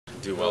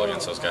do well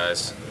against those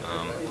guys.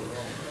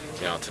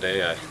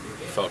 Today I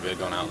felt good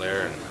going out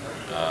there, and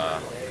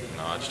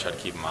I just tried to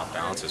keep them off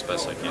balance as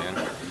best I can.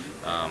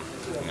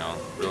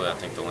 Really, I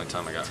think the only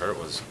time I got hurt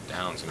was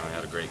downs. I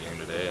had a great game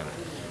today and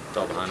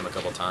fell behind him a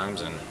couple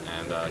times, and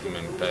he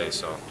made me pay.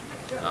 So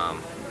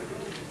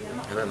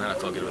other than that, I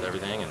felt good with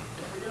everything, and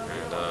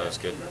it was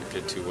good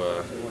to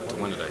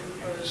win today.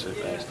 Sit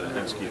fast,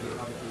 Thanksgiving.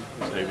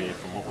 Maybe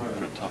from what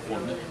we're a tough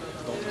one to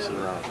sit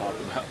around and talk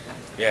about.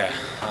 Yeah,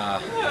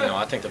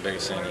 I think the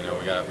biggest thing,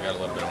 we got a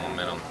little bit of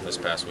momentum this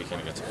past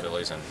weekend against the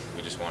Phillies, and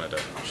we just wanted to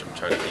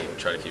try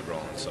to keep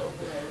rolling. So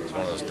it's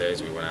one of those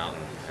days we went out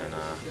and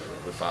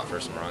we fought for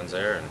some runs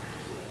there,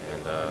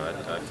 and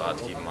I fought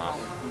to keep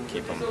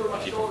them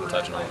from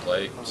touching on the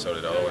plate. So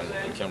did O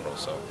and Kimbrel.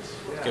 So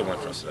good win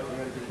for us today.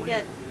 When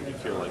you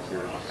feel like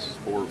you're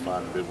 4 or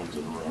 5 good ones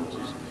in a row,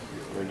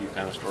 when you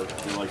kind of start to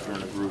feel like you're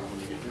in a group when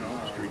you get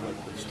a streak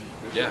like this?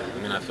 Yeah,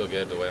 I feel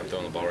good the way I'm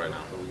throwing the ball right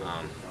now.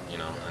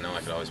 I know I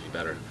could always be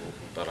better,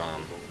 but I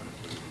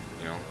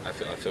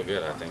feel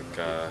good. I think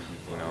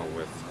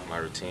with my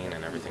routine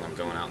and everything I'm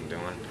going out and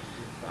doing,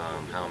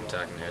 how I'm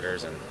attacking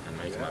hitters and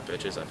making my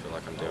pitches, I feel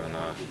like I'm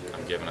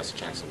giving us a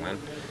chance to win,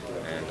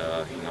 and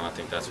I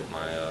think that's what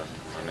my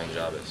main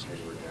job is.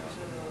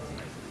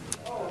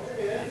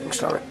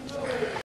 Start it.